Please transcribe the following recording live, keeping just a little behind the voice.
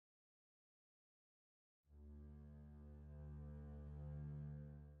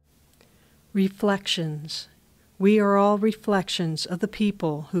Reflections. We are all reflections of the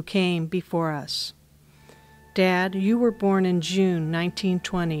people who came before us. Dad, you were born in June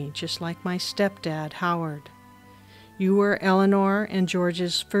 1920, just like my stepdad, Howard. You were Eleanor and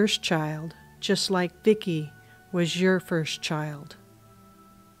George's first child, just like Vicki was your first child.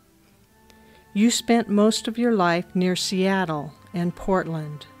 You spent most of your life near Seattle and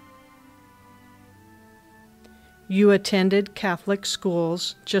Portland. You attended Catholic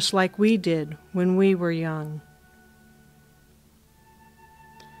schools just like we did when we were young.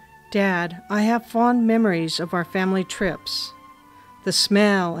 Dad, I have fond memories of our family trips, the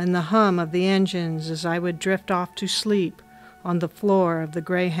smell and the hum of the engines as I would drift off to sleep on the floor of the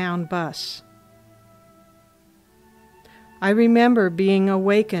Greyhound bus. I remember being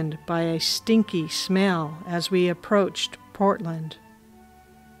awakened by a stinky smell as we approached Portland.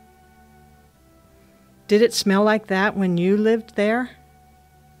 Did it smell like that when you lived there?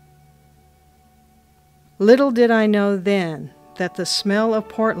 Little did I know then that the smell of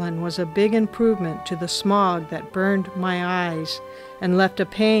Portland was a big improvement to the smog that burned my eyes and left a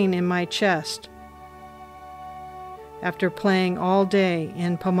pain in my chest after playing all day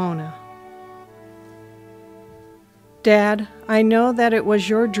in Pomona. Dad, I know that it was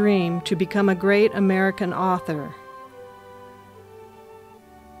your dream to become a great American author.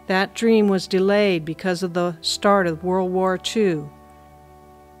 That dream was delayed because of the start of World War II.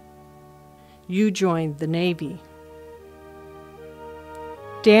 You joined the Navy.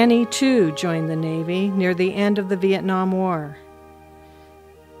 Danny, too, joined the Navy near the end of the Vietnam War.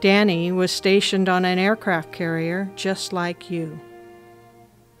 Danny was stationed on an aircraft carrier just like you.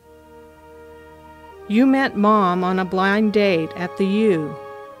 You met Mom on a blind date at the U,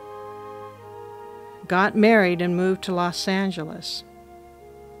 got married and moved to Los Angeles.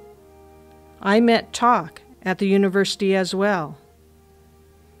 I met Talk at the university as well.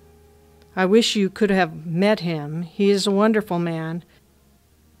 I wish you could have met him. He is a wonderful man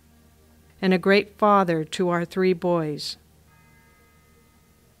and a great father to our 3 boys.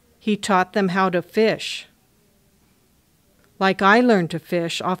 He taught them how to fish, like I learned to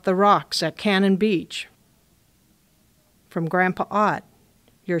fish off the rocks at Cannon Beach from Grandpa Ott,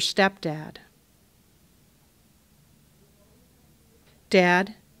 your stepdad.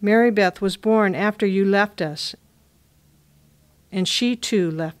 Dad, Mary Beth was born after you left us, and she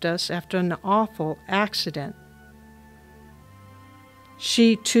too left us after an awful accident.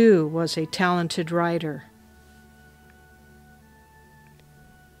 She too was a talented writer.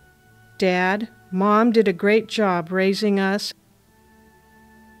 Dad, Mom did a great job raising us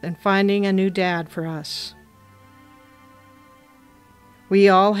and finding a new dad for us. We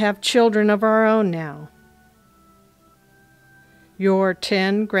all have children of our own now. Your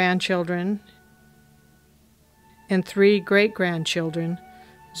 10 grandchildren and 3 great-grandchildren,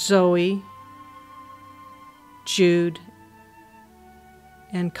 Zoe, Jude,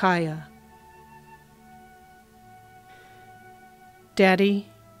 and Kaya. Daddy,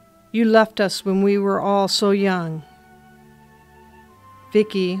 you left us when we were all so young.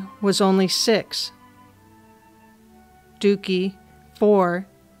 Vicki was only 6, Dookie 4,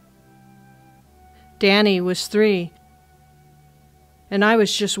 Danny was 3, and I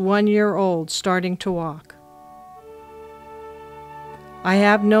was just 1 year old starting to walk. I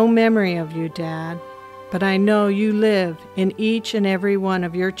have no memory of you, Dad, but I know you live in each and every one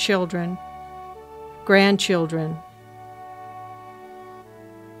of your children, grandchildren,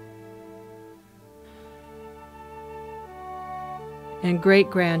 and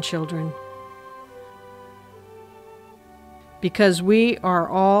great-grandchildren, because we are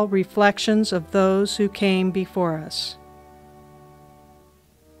all reflections of those who came before us.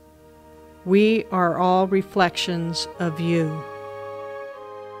 We are all reflections of you.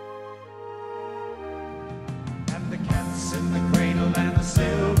 And the cat's in the cradle and the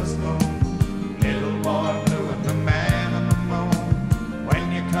silver